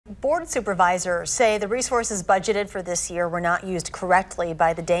Board supervisors say the resources budgeted for this year were not used correctly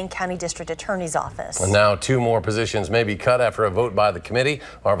by the Dane County District Attorney's Office. And now 2 more positions may be cut after a vote by the committee.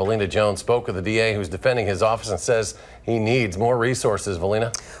 Our Valina Jones spoke with the DA who's defending his office and says he needs more resources.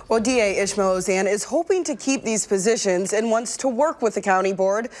 Valina? Well, DA Ishmael Ozan is hoping to keep these positions and wants to work with the county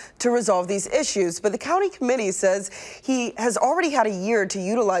board to resolve these issues. But the county committee says he has already had a year to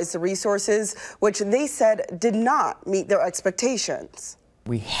utilize the resources, which they said did not meet their expectations.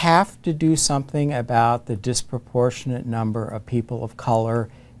 We have to do something about the disproportionate number of people of color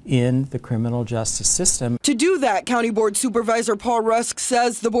in the criminal justice system. To do that, County Board Supervisor Paul Rusk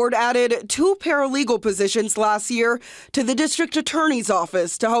says the board added 2 paralegal positions last year to the district attorney's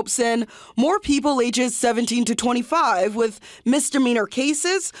office to help send more people ages 17 to 25 with misdemeanor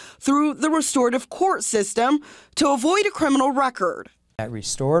cases through the restorative court system to avoid a criminal record. That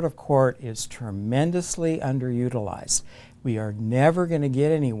restorative court is tremendously underutilized. We are never going to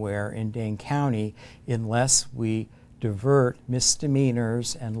get anywhere in Dane County unless we divert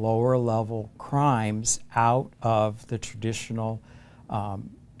misdemeanors and lower level crimes out of the traditional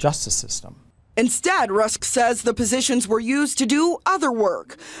justice system. Instead, Rusk says the positions were used to do other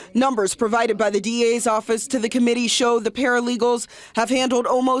work. Numbers provided by the DA's office to the committee show the paralegals have handled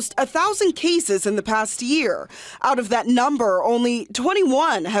almost 1,000 cases in the past year. Out of that number, only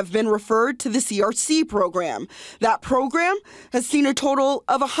 21 have been referred to the CRC program. That program has seen a total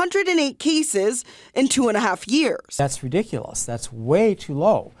of 108 cases in 2.5 years. That's ridiculous. That's way too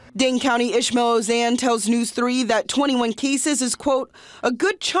low. Dane County Ishmael Ozan tells News 3 that 21 cases is, quote, a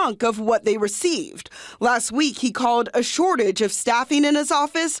good chunk of what they received. Last week, he called a shortage of staffing in his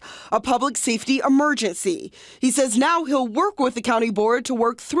office a public safety emergency. He says now he'll work with the county board to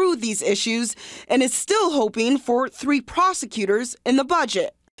work through these issues and is still hoping for 3 prosecutors in the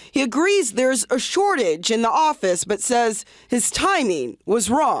budget. He agrees there's a shortage in the office, but says his timing was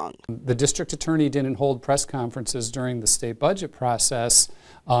wrong. The district attorney didn't hold press conferences during the state budget process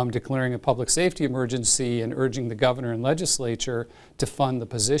declaring a public safety emergency and urging the governor and legislature to fund the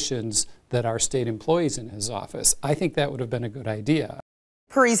positions that are state employees in his office. I think that would have been a good idea.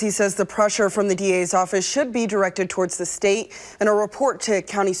 Parisi says the pressure from the DA's office should be directed towards the state. In a report to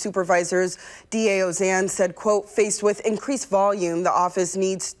county supervisors, DA Ozan said, quote, faced with increased volume, the office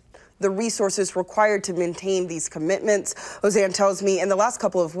needs the resources required to maintain these commitments. Ozan tells me in the last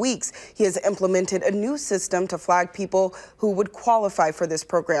couple of weeks, he has implemented a new system to flag people who would qualify for this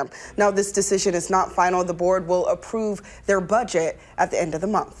program. Now, this decision is not final. The board will approve their budget at the end of the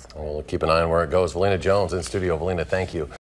month. We'll keep an eye on where it goes. Valina Jones in studio. Valina, thank you.